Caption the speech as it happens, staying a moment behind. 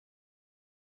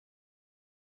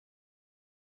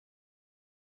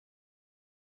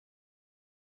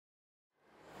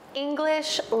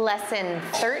English Lesson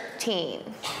 13.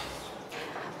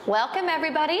 Welcome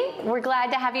everybody. We're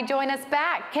glad to have you join us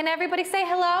back. Can everybody say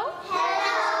hello?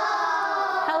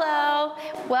 Hello. Hello.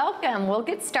 Welcome. We'll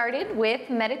get started with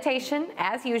meditation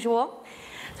as usual.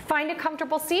 Find a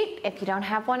comfortable seat if you don't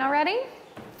have one already.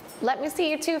 Let me see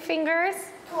your 2 fingers.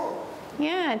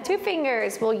 Yeah, 2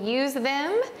 fingers. We'll use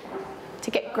them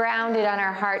to get grounded on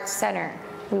our heart center.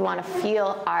 We want to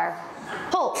feel our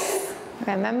pulse.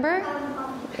 Remember?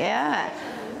 Yeah.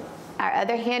 Our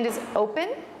other hand is open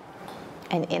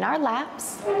and in our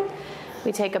laps.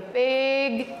 We take a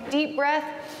big, deep breath.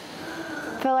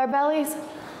 Fill our bellies.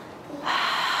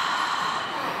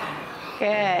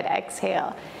 Good.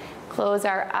 Exhale. Close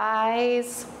our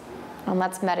eyes and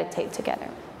let's meditate together.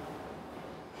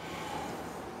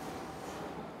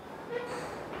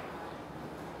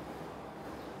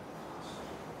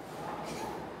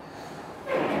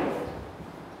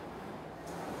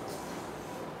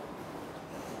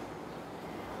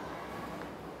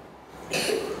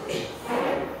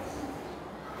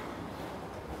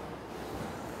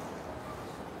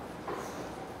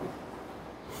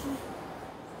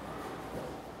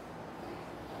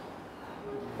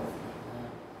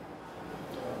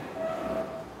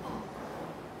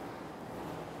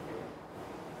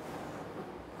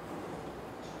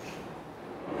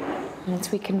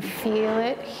 Once we can feel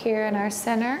it here in our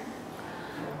center,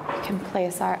 we can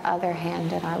place our other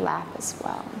hand in our lap as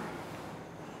well.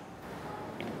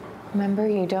 Remember,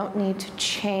 you don't need to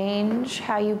change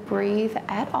how you breathe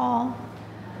at all.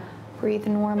 Breathe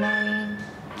normally.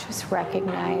 Just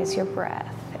recognize your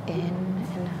breath in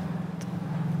and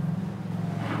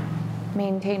out.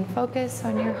 Maintain focus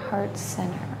on your heart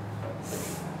center.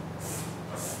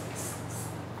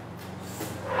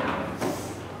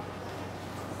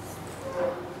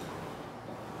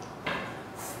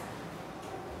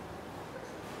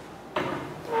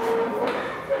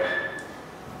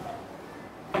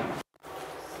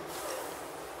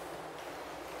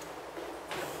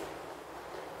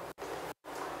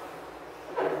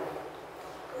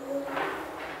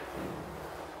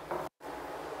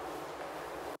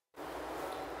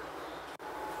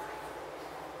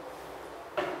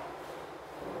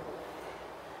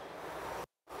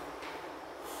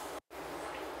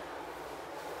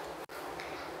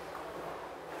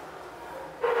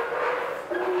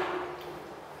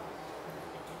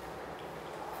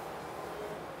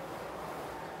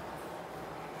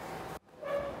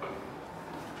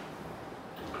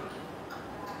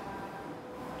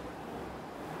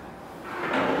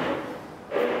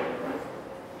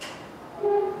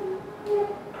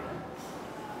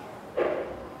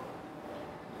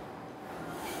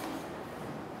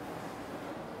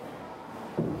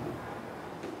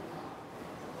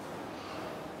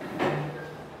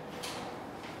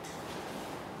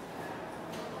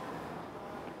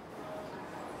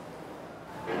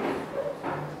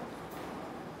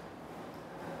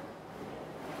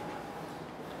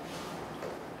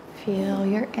 Feel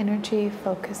your energy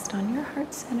focused on your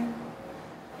heart center.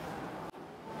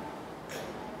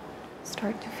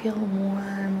 Start to feel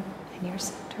warm in your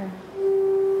center.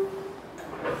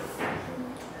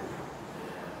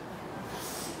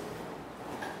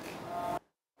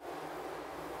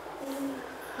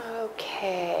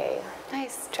 Okay,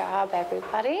 nice job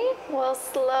everybody. We'll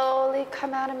slowly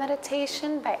come out of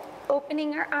meditation by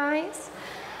opening our eyes.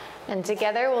 And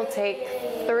together we'll take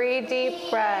 3 deep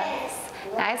breaths.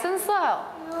 Nice and slow.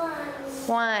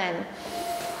 1.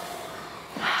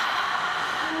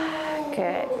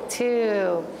 Good.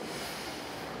 2.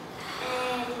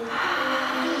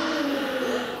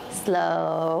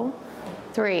 Slow.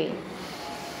 3.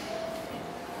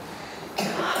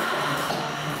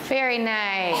 Very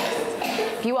nice.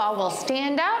 If you all will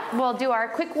stand up, we'll do our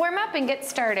quick warm up and get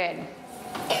started.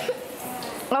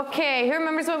 Okay, who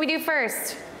remembers what we do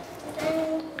first?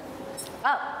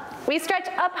 Up. We stretch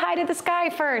up high to the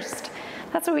sky first.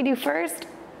 That's what we do first.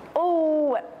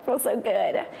 Oh, it feels so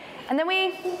good. And then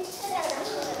we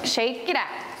shake it out.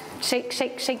 Shake,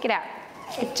 shake, shake it out.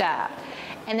 Good job.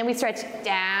 And then we stretch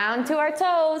down to our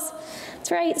toes. That's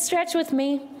right, stretch with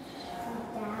me.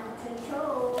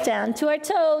 Down to our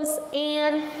toes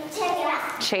and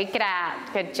shake it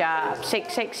out. Good job. Shake,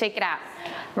 shake, shake it out.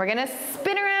 We're gonna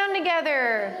spin around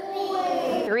together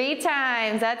 3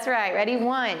 times. That's right. Ready?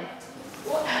 1,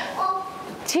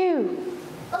 2,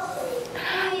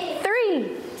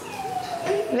 3.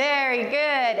 Very good.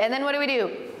 And then what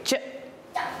do? Jump.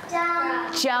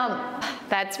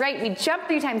 That's right. We jump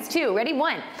 3 times too. Ready?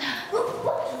 1,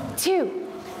 2,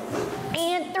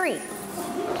 and 3.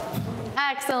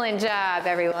 Excellent job,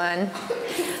 everyone.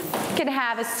 You can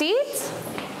have a seat.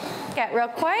 Get real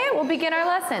quiet. We'll begin our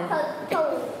lesson.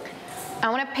 I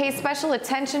want to pay special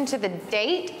attention to the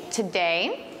date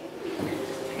today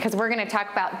because we're going to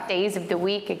talk about days of the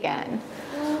week again.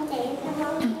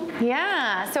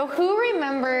 Yeah, so who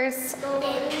remembers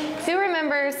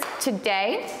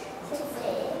today?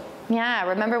 Yeah,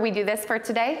 remember we do this for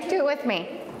today? Do it with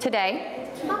me. Today.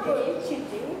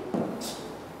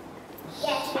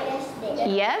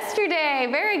 Yesterday.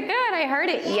 Very good. I heard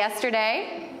it.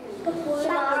 Yesterday.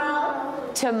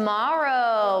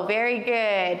 Tomorrow. Very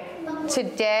good.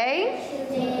 Today.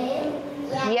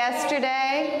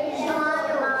 Yesterday.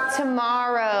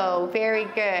 Tomorrow. Very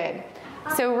good.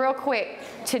 So real quick,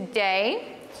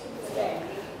 today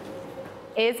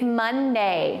is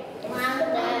Monday.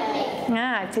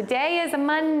 Yeah, today is a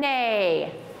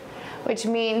Monday, which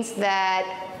means that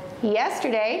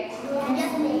yesterday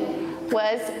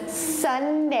was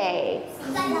Sunday.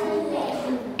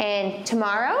 And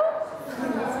tomorrow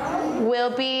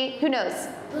will be, who knows?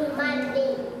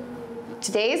 Monday.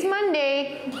 Today is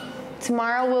Monday.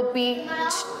 Tomorrow will be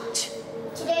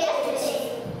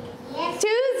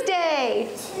Tuesday.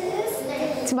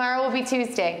 Tomorrow will be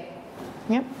Tuesday.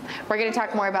 Yep. We're going to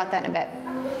talk more about that in a bit.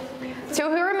 So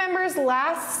who remembers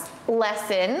last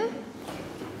lesson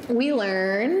we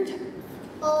learned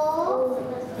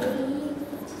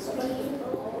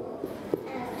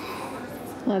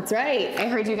That's right. I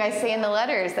heard you guys saying the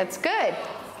letters. That's good.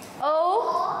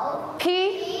 O,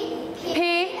 P,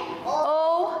 P,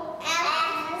 O,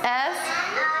 S,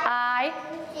 I,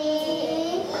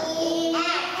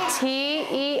 T,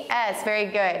 E, S. Very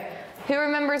good. Who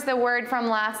remembers the word from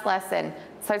last lesson? It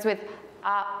starts with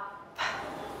up.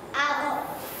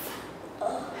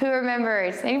 Who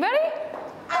remembers? Anybody?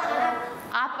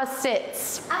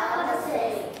 Opposites.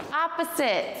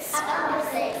 Opposites.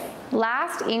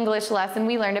 Last English lesson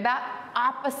we learned about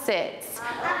opposites.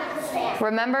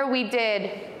 Remember we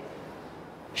did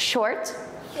short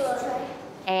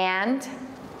and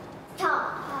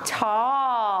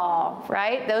tall,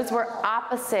 right? Those were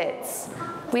opposites.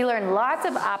 We learned lots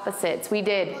of opposites. We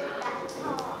did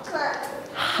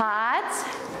hot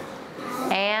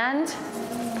and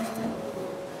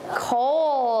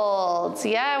cold.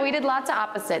 Yeah, we did lots of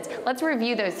opposites. Let's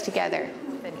review those together.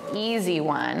 An easy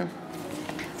one.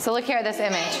 So look here at this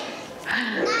image.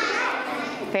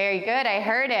 Very good, I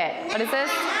heard it. What is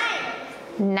this?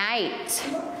 Night.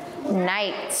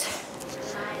 Night.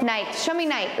 Night. Show me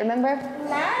night, remember?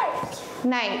 Night.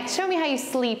 Night. Show me how you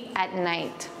sleep at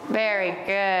night. Very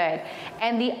good.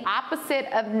 And the opposite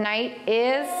of night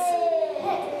is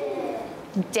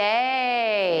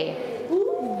day.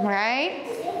 Right?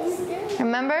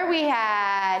 Remember we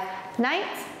had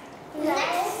night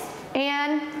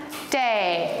and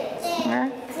day.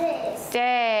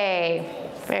 Day.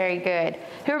 Very good.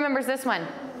 Who remembers this one?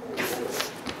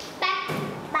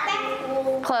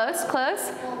 Close, close.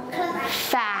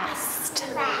 Fast.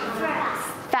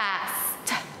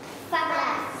 Fast.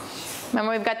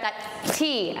 Remember we've got that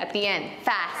T at the end.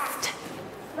 Fast.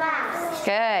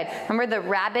 Good. Remember the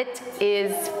rabbit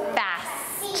is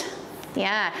fast.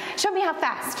 Yeah. Show me how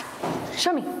fast.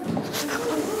 Show me.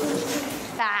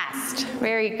 Fast.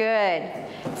 Very good.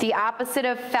 The opposite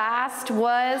of fast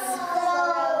was?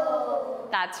 Slow.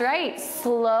 That's right.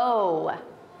 Slow.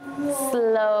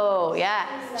 Slow.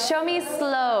 Yeah. Show me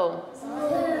slow.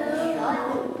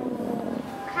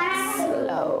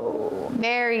 Slow.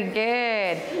 Very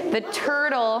good. The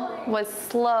turtle was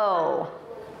slow.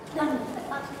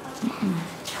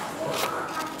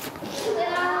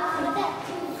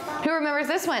 Who remembers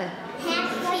this one?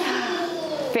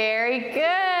 Happy. Very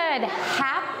good.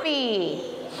 Happy.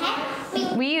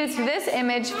 Happy. We used this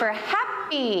image for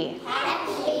happy.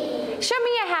 Happy. Show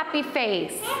me a happy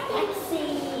face.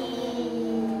 Happy.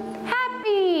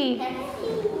 Happy.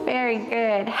 Very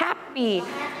good. Happy.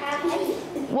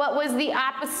 What was the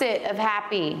opposite of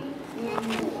happy?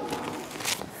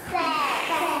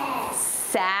 Sad.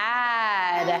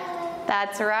 Sad.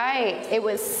 That's right. It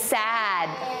was sad.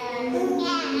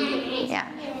 Yeah.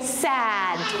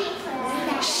 Sad.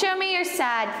 Show me your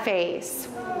sad face.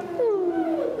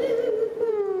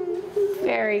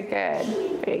 Very good.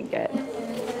 Very good.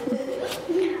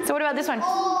 So what about this one?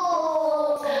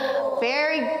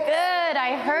 Very good.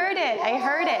 I heard it. I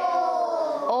heard it.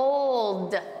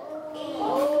 Old.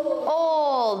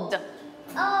 Old.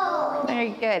 Very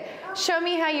good. Show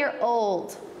me how you're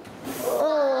old.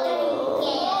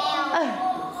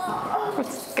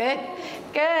 Good.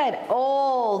 Good.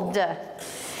 Old.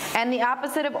 And the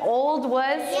opposite of old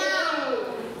was?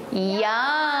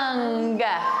 Young.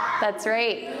 That's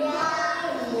right.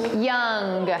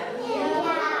 Young.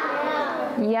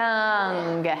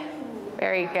 Young.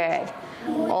 Very good.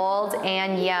 Old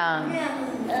and young.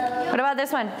 What about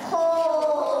this one?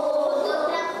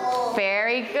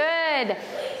 Very good.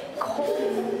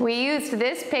 We used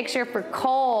this picture for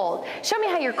cold. Show me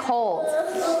how you're cold.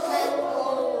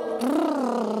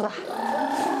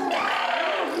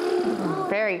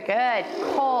 Very good.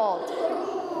 Cold.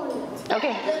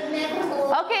 Okay.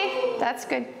 Okay, that's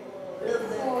good.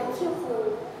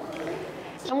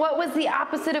 And what was the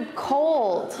opposite of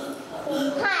cold?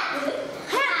 Hot.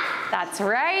 That's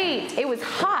right. It was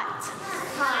hot.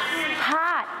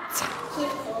 Hot.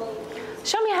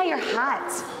 Show me how you're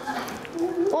hot.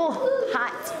 Oh,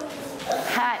 hot.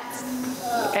 Hot.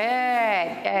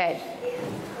 Good, good.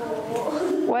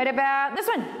 What about this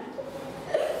one?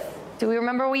 Do we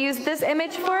remember what we used this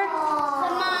image for?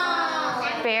 Small.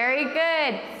 Very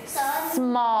good.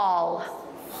 Small.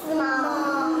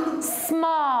 Small.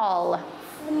 Small.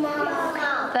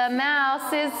 The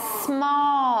mouse is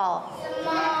small.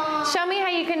 Show me how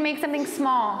you can make something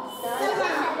small.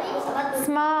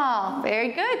 Small.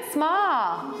 Very good.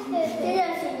 Small.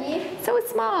 So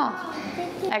it's small.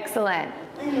 Excellent.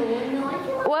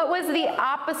 What was the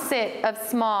opposite of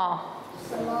small?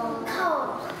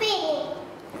 Big.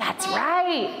 That's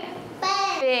right.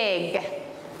 Big.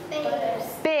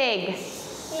 Big.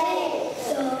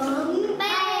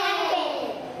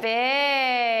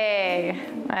 Big.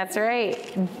 That's right.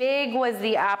 Big was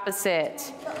the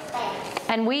opposite.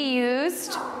 And we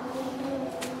used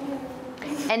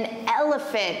an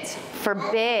elephant for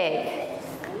big.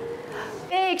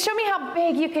 Big. Show me how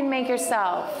big you can make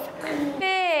yourself.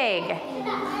 Big.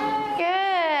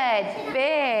 Good.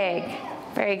 Big.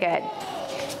 Very good.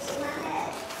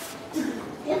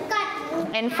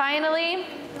 And finally,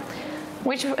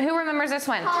 who remembers this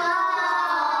one?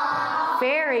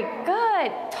 Very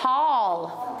good.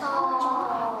 Tall.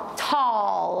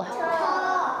 Tall.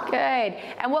 Good.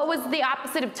 And what was the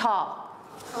opposite of tall?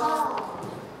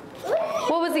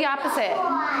 What was the opposite?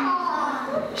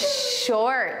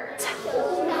 Short.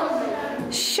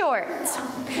 Short.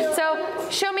 So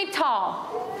show me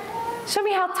tall. Show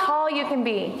me how tall you can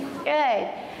be. Good.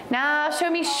 Now show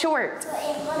me short.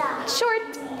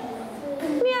 Short.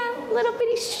 Yeah, little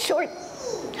bitty short.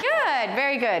 Good.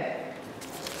 Very good.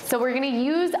 So we're going to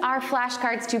use our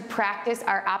flashcards to practice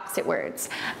our opposite words.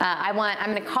 I'm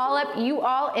going to call up you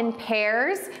all in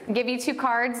pairs, give you 2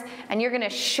 cards, and you're going to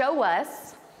show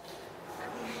us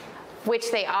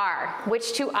which they are,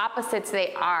 which 2 opposites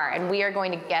they are, and we are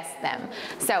going to guess them.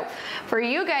 So for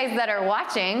you guys that are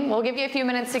watching, we'll give you a few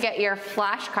minutes to get your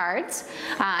flashcards,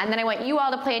 and then I want you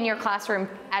all to play in your classroom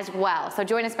as well. So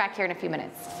join us back here in a few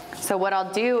minutes. So what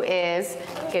I'll do is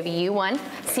give you one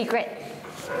secret.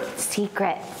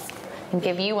 Secret. And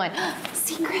give you one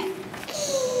secret.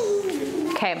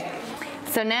 Okay.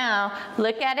 So now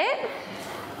look at it.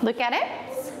 Look at it.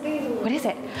 What is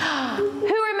it?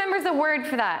 Who remembers a word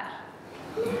for that?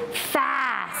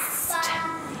 Fast.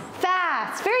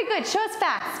 Fast. Very good. Show us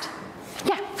fast.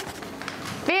 Yeah.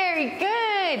 Very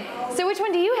good. So which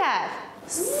one do you have?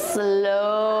 Slow.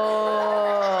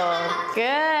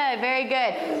 Good. Very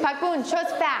good. Pakbun, show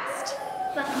us fast.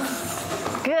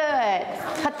 Good.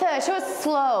 Hatta, show us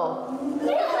slow.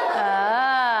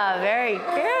 Ah, very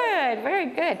good. Very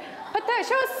good. Hatta,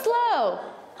 show us slow.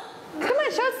 Come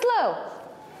on, show us slow.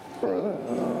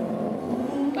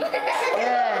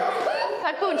 Good.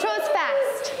 Pakbun, show us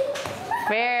fast.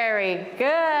 Very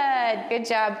good. Good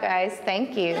job, guys.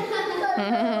 Thank you.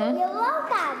 You're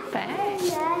welcome.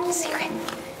 Thanks. Secret.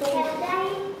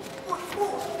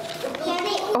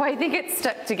 Oh, I think it's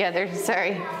stuck together.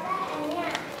 Sorry.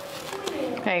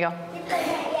 There you go.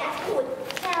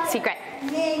 Secret.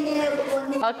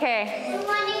 Okay.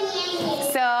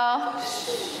 So,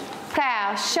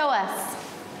 Proud, show us.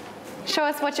 Show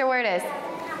us what your word is.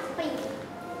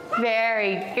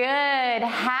 Very good.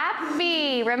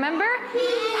 Happy. Remember?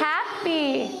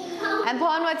 Happy. And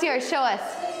Pawn, what's yours? Show us.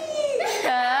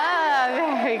 Ah,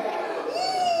 very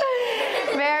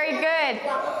good.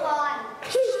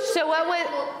 So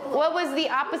what was the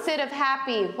opposite of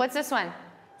happy? What's this one?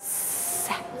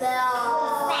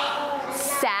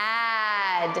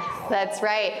 Sad. That's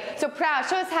right. So Proud,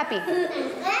 show us happy.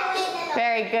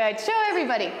 Very good. Show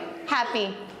everybody.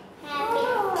 Happy.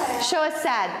 Show us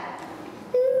sad.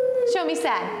 Show me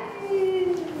sad.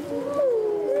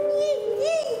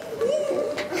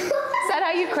 Is that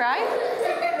how you cry?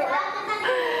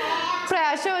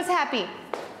 Proud, show us happy.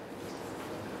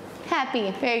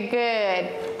 Happy. Very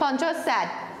good. Pon, show us sad.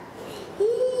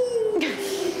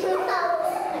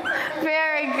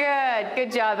 Very good.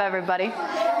 Good job, everybody.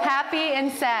 Happy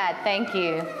and sad. Thank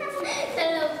you.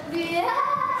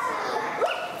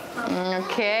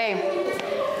 Okay.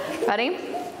 Ready?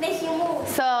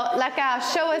 So, Lakao,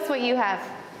 show us what you have.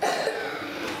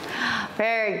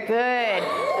 Very good.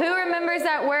 Who remembers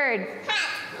that word?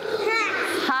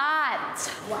 Hot.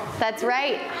 That's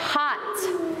right, hot.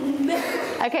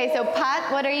 Okay, so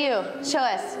Pat, what are you? Show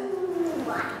us.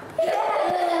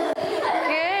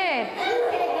 Good.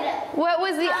 What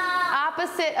was the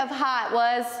opposite of hot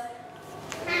was?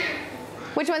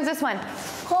 Which one's this one?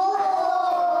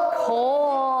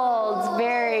 Cold.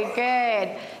 Very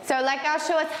good. So Lakao,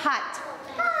 show us hot.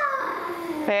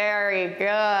 Very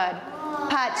good.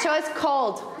 Pat, show us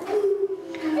cold.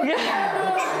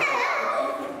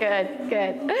 Good,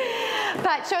 good.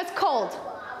 Pat, show us cold.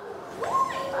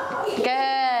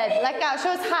 Good. Lakao,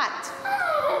 show us hot.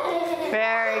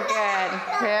 Very good.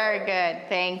 Very good.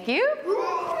 Thank you.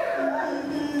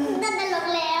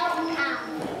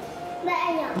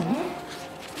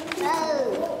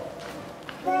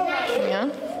 Yeah.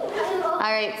 All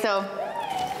right, so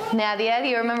Nadia, do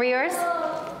you remember yours?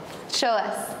 Show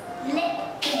us.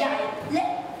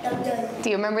 Do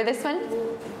you remember this one?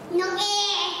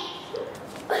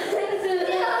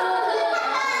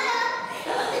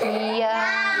 Yeah.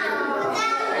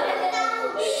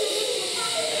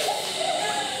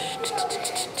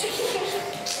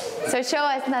 So show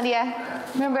us, Nadia.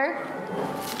 Remember?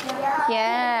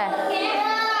 Yeah.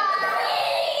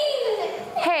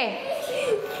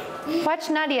 Hey, watch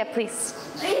Nadia, please.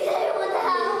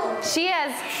 She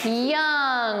has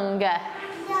young.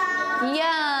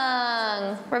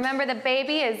 Young. Remember, the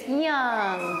baby is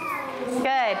young.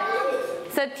 Good.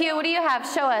 So, Tio, what do you have?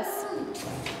 Show us.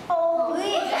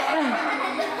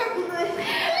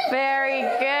 Very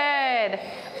good.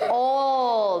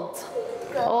 Old.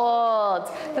 Old.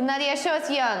 So, Nadia, show us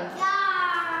young.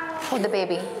 Hold the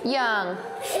baby. Young.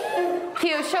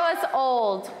 Tio, show us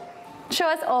old. Show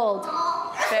us old.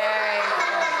 Very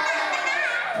good.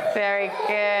 Very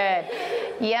good.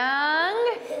 Young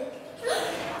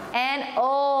and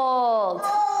old.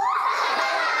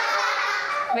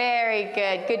 Very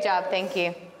good. Good job. Thank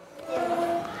you.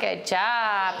 Good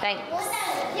job. Thanks.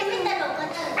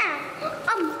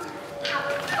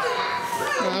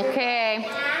 Okay.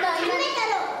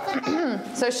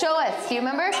 So show us. Do you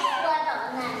remember?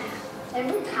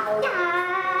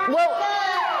 Whoa.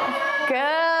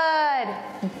 Good.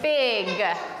 Big.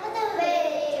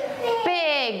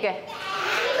 Big.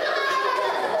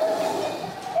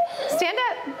 Stand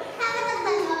up.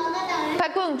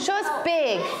 Pakung, show us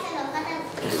big.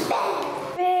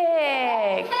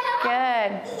 Big.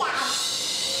 Good.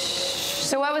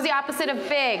 So what was the opposite of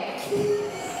big?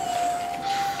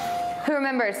 Who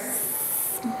remembers?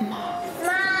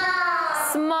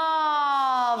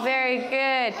 Small. Very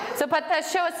good. So Pata,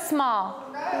 show us small.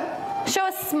 Show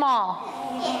us small.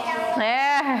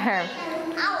 There.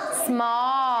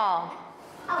 Small.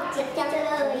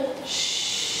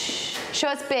 Shh. Show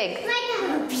us big.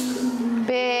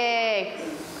 Big.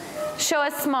 Show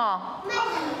us small.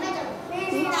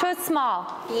 Show us small.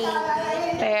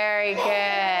 Very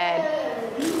good.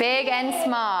 Big and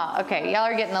small. Okay, y'all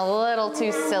are getting a little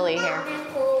too silly here.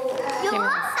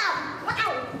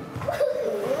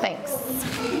 Thanks.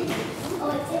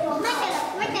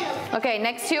 Okay,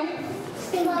 next two.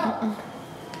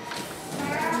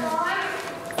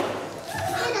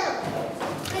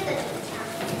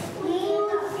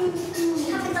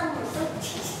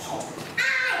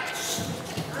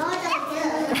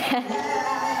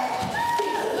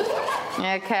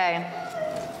 Okay.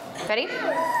 Ready?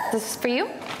 This is for you.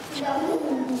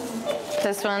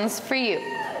 This one's for you.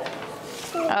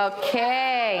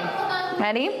 Okay.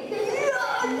 Ready?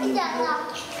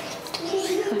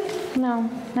 No.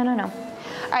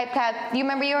 All right, Pat, do you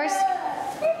remember yours?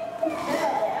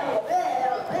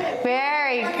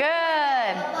 Very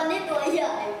good.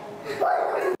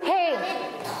 Hey.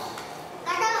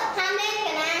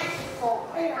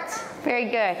 Very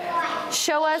good.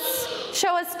 Show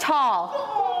us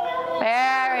tall.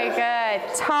 Very good.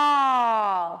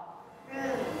 Tall.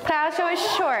 Cloud, show us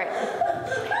short.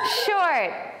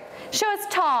 Short. Show us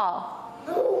tall.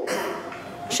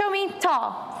 Show me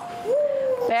tall.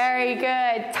 Very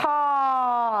good.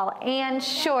 Tall and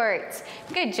short.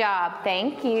 Good job.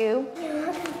 Thank you.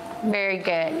 Very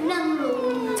good.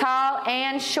 Tall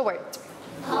and short.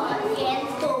 All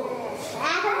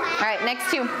right,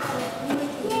 next two.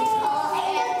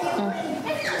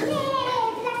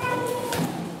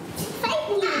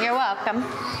 You're welcome.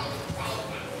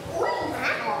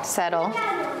 Settle.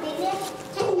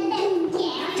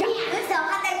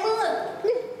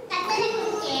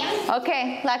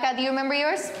 Okay, Laka, do you remember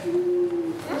yours?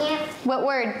 What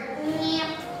word?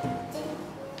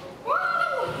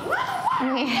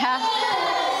 Yeah.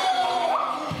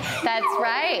 That's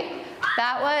right.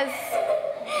 That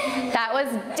was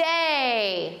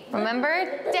day.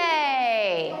 Remember?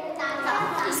 Day.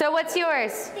 So what's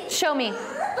yours? Show me.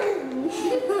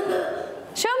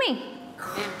 Show me.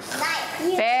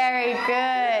 Very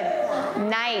good.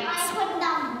 Night.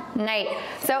 Night.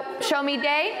 So show me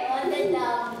day.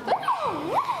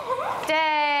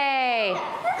 Day.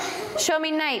 Show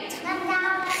me night.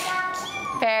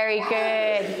 Very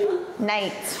good.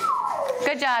 Night.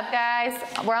 Good job, guys.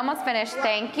 We're almost finished.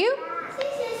 Thank you.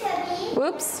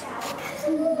 Whoops.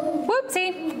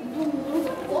 Whoopsie.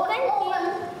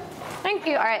 Thank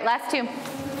you. All right, last two.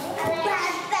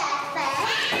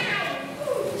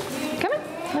 Come on,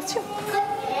 last two.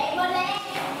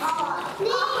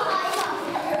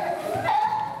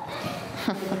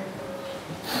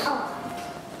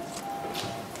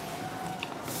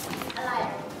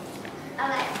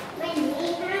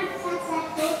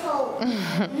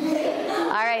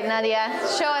 All right, Nadia,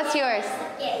 show us yours.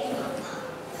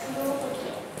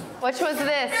 Which was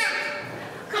this?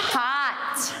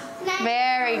 Hot.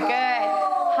 Very good.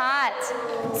 Hot.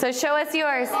 So show us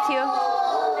yours, Q.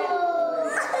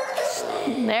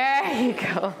 There you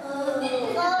go.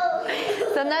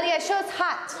 So Nadia, show us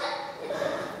hot.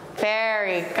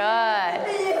 Very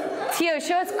good. Tio,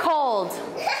 show us cold.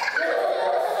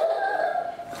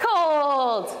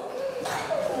 Cold.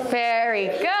 Very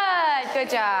good. Good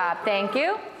job. Thank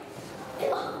you.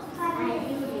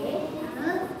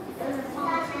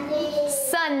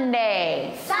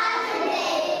 Sunday.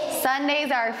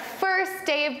 Sunday's our first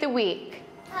day of the week.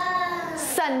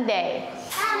 Sunday.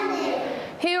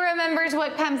 Who remembers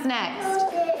what comes next?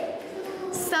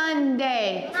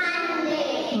 Sunday.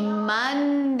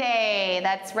 Monday.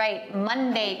 That's right.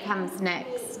 Monday comes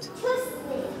next.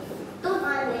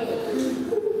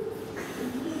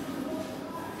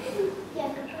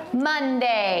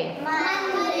 Monday.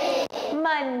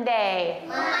 Monday.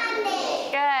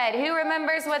 Good. Who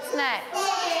remembers what's next?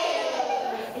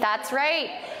 That's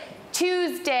right.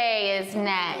 Tuesday is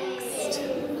next.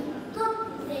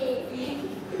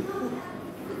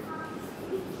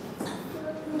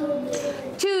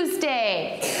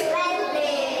 Tuesday.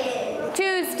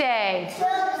 Tuesday.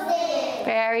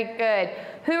 Very good.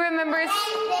 Who remembers?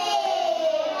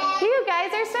 You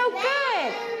guys are so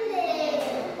good.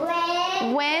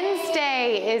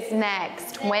 Wednesday is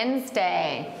next.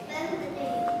 Wednesday.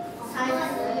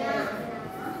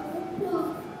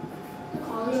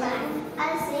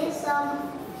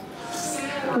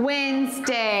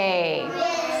 Wednesday.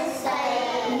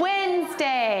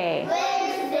 Wednesday.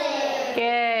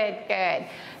 Good, good.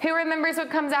 Who remembers what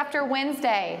comes after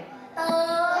Wednesday?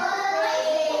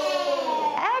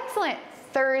 Excellent.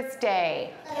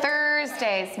 Thursday.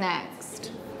 Thursday's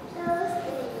next.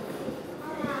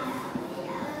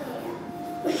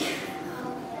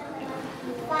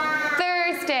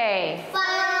 Thursday.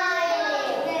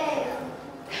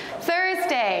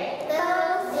 Thursday.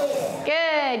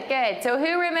 Good, good. So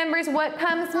who remembers what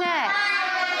comes next?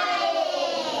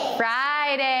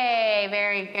 Friday.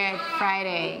 Very good.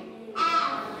 Friday.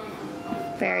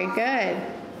 Very good.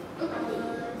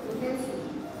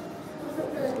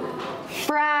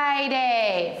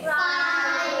 Friday.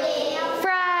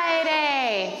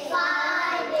 Friday.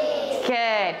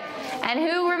 Good. And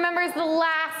who remembers the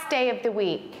last day of the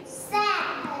week?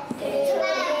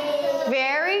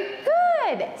 Very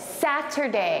good.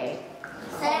 Saturday.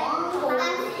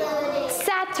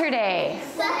 Saturday.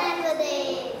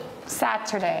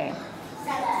 Saturday.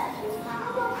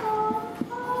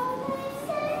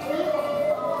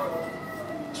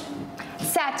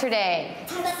 Saturday.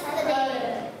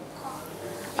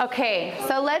 Okay,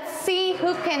 so let's see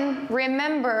who can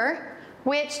remember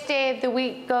which day of the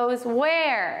week goes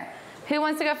where. Who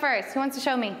wants to go first? Who wants to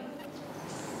show me?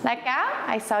 That gal?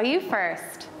 I saw you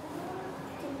first.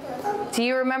 Do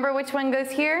you remember which one goes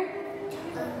here?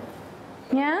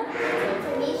 Yeah?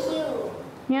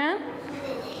 Yeah?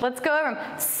 Let's go over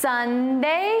them.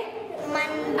 Sunday.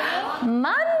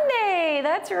 Monday.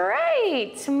 That's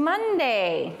right.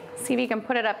 Monday. See if you can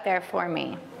put it up there for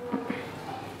me.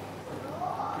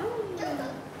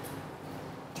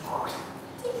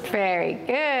 Very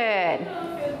good.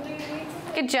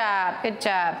 Good job. Good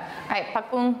job. All right,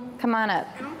 Pakung, come on up.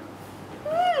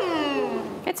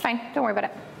 It's fine. Don't worry about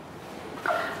it.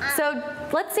 So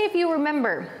let's see if you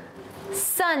remember.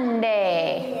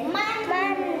 Sunday.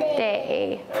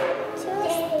 Monday.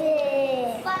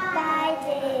 Tuesday.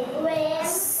 Friday.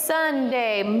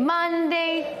 Sunday.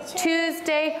 Monday.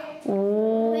 Tuesday.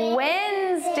 Wednesday.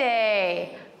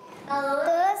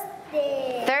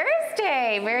 Thursday.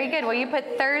 Thursday. Very good. Will you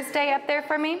put Thursday up there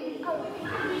for me?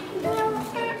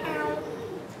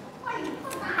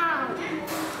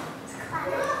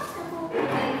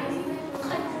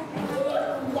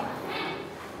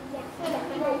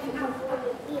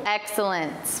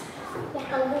 Excellent.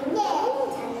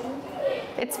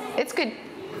 It's good.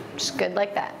 Just good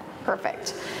like that.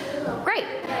 Perfect. Great.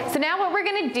 So now what we're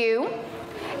going to do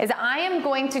is I am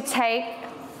going to take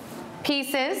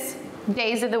pieces,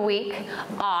 days of the week,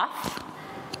 off.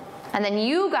 And then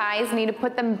you guys need to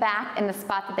put them back in the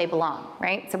spot that they belong,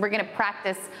 right? So we're going to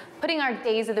practice putting our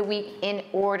days of the week in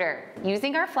order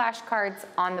using our flashcards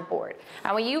on the board.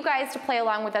 I want you guys to play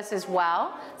along with us as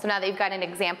well. So now that you've got an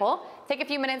example, take a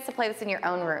few minutes to play this in your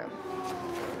own room.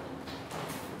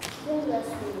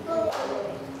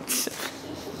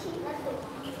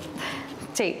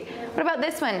 Tate, what about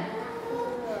this one?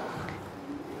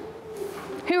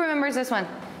 Who remembers this one?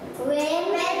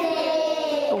 Wednesday.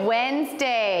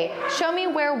 Wednesday. Show me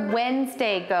where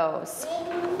Wednesday goes.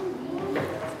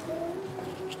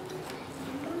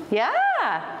 Yeah,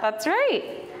 that's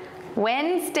right.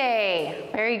 Wednesday.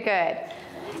 Very good.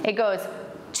 It goes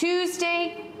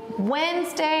Tuesday,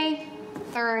 Wednesday,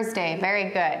 Thursday. Very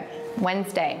good.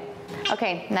 Wednesday.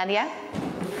 Okay, Nadia?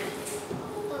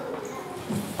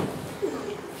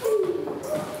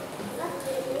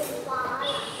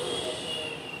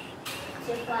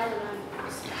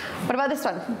 What about this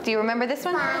one? Do you remember this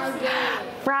one? Friday.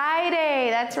 Friday,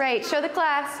 that's right. Show the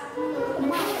class.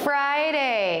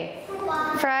 Friday.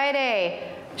 Friday.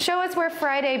 Show us where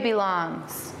Friday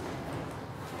belongs.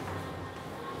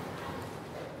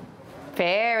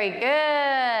 Very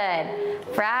good.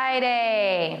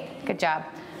 Friday. Good job.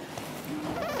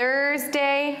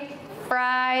 Thursday,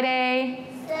 Friday,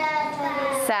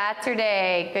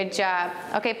 Saturday. Good job.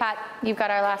 Okay, Pat, you've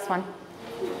got our last one.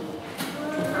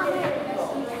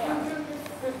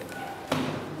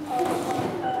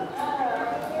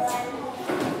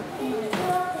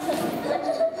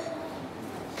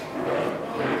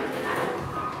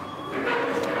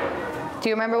 Do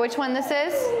you remember which one this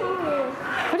is?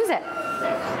 What is it?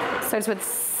 Starts with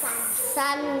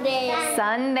Sunday.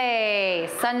 Sunday.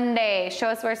 Sunday. Show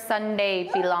us where Sunday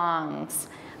belongs.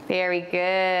 Very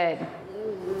good.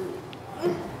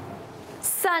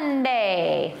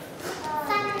 Sunday.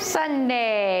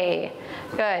 Sunday.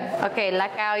 Good. Okay,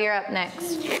 Lakao, you're up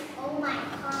next. Oh my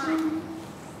God.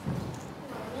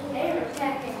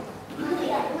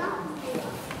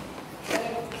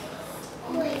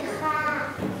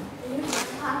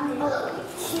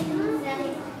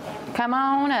 Come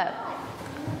on up.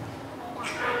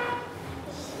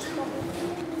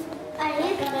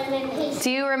 Do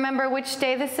you remember which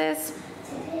day this is?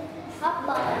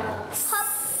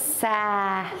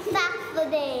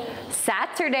 Saturday.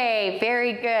 Saturday.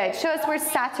 Very good. Show us where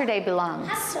Saturday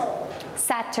belongs.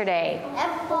 Saturday.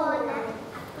 Apple.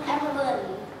 Apple.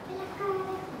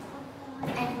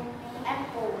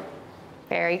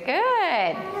 Very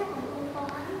good.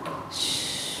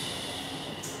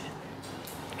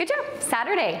 Good job.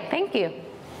 Saturday. Thank you.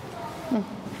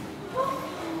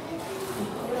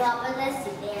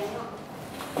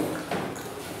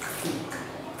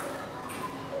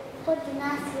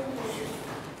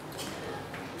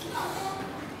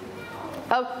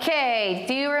 Okay,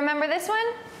 do you remember this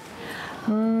one?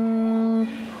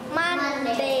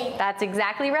 Monday. That's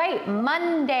exactly right.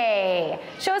 Monday.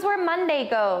 Show us where Monday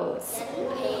goes.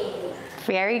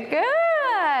 Very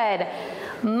good.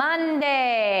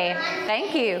 Monday.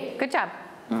 Thank you. Good job.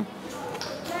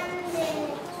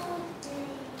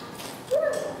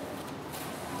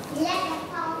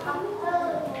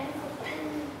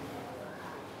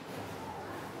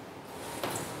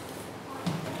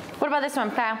 What about this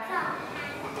one, Pal?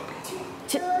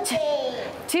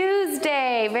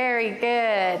 Tuesday. Very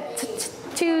good.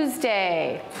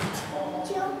 Tuesday.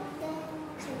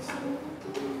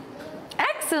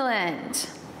 Excellent.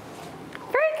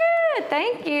 Very good.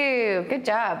 Thank you. Good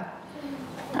job.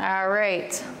 All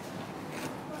right.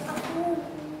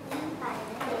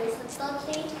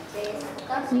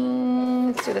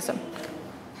 Let's do this one.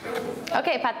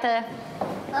 Okay, Patte.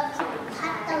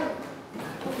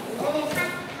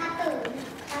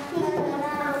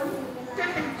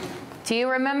 Do you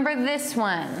remember this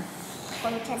one?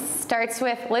 Starts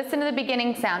with, listen to the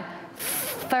beginning sound.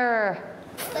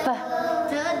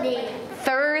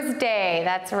 Thursday.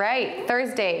 That's right.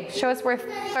 Thursday. Show us where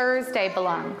Thursday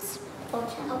belongs.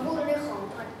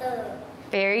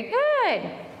 Very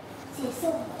good.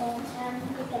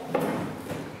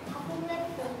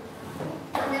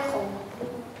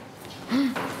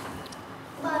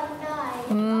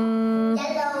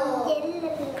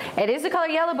 It is the color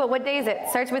yellow, but what day is it?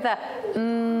 Starts with a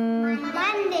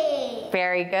Monday.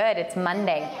 Very good. It's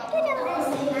Monday.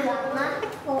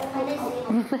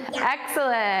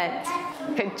 Excellent.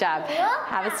 Good job.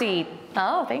 Have a seat.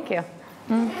 Oh, thank you.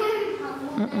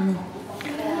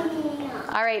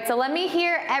 All right, so let me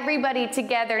hear everybody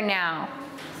together now.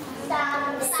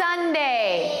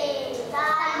 Sunday.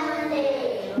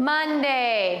 Sunday.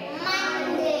 Monday.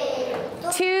 Monday.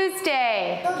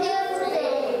 Tuesday.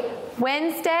 Tuesday.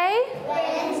 Wednesday.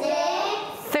 Wednesday.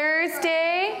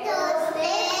 Thursday.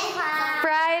 Thursday.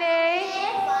 Friday.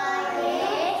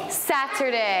 Friday.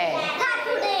 Saturday.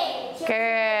 Saturday.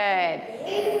 Good.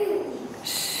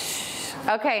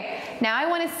 Okay, now I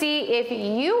want to see if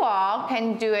you all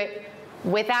can do it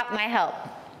without my help.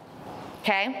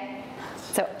 Okay?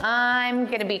 So I'm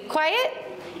going to be quiet,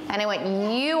 and I want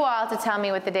you all to tell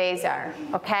me what the days are.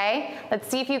 Okay? Let's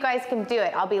see if you guys can do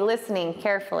it. I'll be listening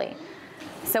carefully.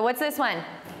 So what's this one?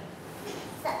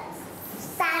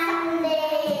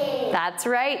 Sunday. That's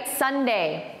right,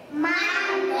 Sunday.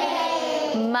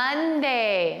 Monday.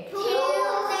 Monday.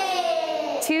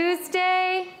 Tuesday.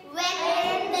 Tuesday.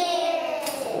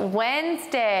 Wednesday.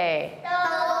 Wednesday.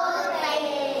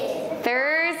 Thursday.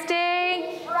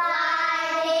 Thursday.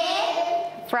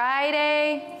 Friday.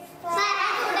 Friday.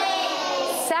 Saturday.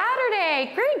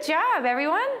 Saturday. Great job,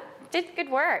 everyone. Did good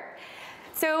work.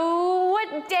 So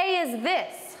what day is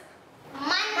this?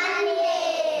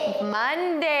 Monday.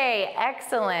 Monday.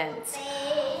 Excellent.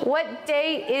 What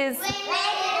day is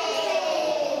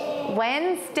Wednesday.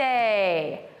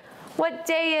 Wednesday? What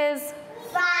day is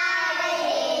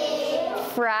Friday.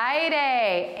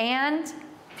 Friday? And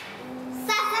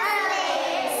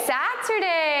Saturday.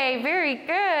 Saturday. Very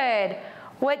good.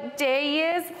 What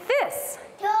day is this?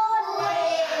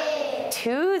 Tuesday.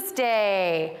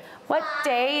 Tuesday. What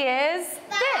day is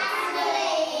this?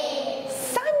 Saturday.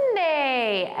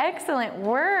 Sunday. Excellent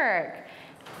work.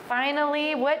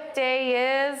 Finally, what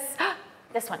day is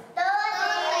this one?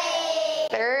 Thursday.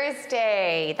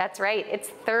 Thursday. That's right. It's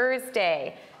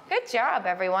Thursday. Good job,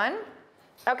 everyone.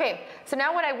 Okay, so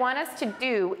now what I want us to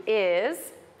do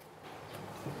is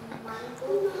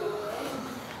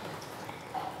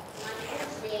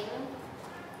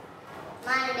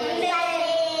Monday.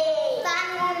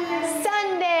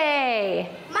 Sunday.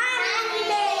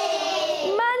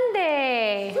 Monday.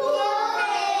 Monday.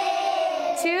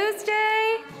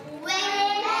 Tuesday.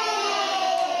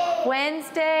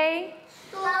 Wednesday.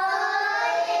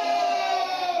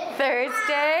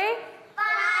 Thursday.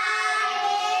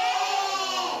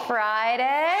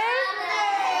 Friday.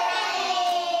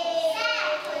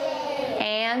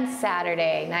 And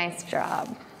Saturday. Nice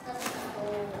job.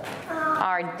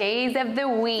 Our days of the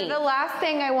week. So the last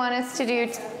thing I want us to do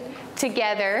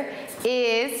together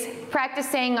is practice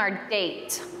saying our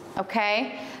date,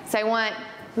 okay? So I want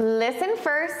listen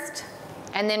first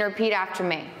and then repeat after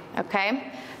me,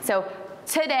 okay? So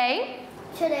today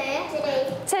is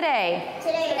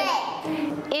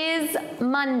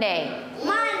Monday.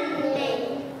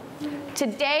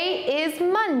 Today is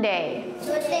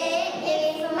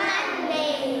Monday.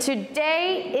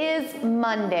 Today is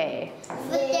Monday.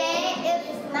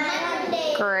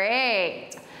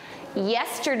 Great.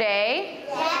 Yesterday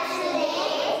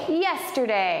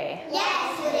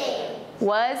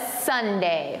was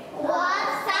Sunday.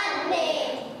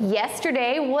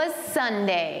 Yesterday was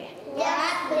Sunday.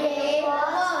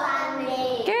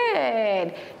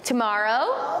 Good. Tomorrow.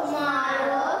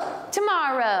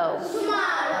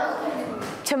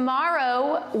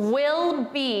 Tomorrow will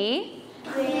be.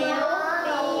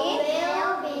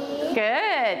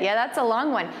 Good. Yeah, that's a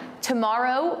long one.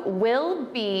 Tomorrow will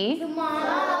be.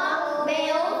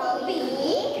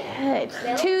 Good.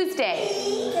 Tuesday.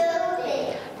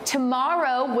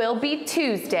 Tomorrow will be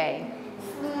Tuesday.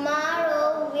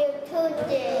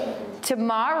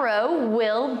 Tomorrow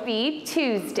will be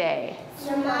Tuesday.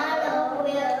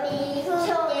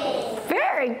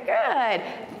 Very good.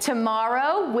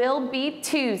 Tomorrow will be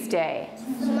Tuesday.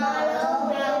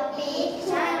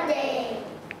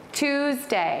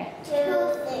 Tuesday.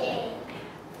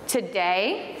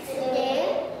 Today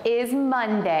is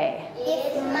Monday.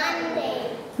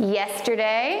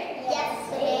 Yesterday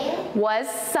was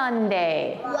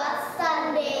Sunday.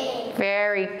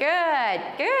 Very good.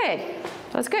 Good.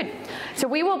 That's good. So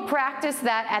we will practice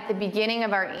that at the beginning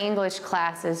of our English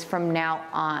classes from now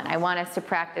on. I want us to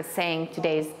practice saying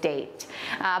today's date.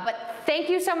 But thank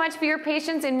you so much for your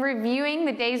patience in reviewing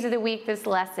the days of the week this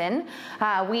lesson.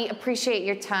 We appreciate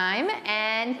your time.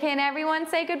 And can everyone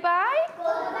say goodbye?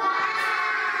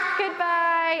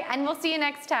 Goodbye. And we'll see you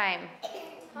next time.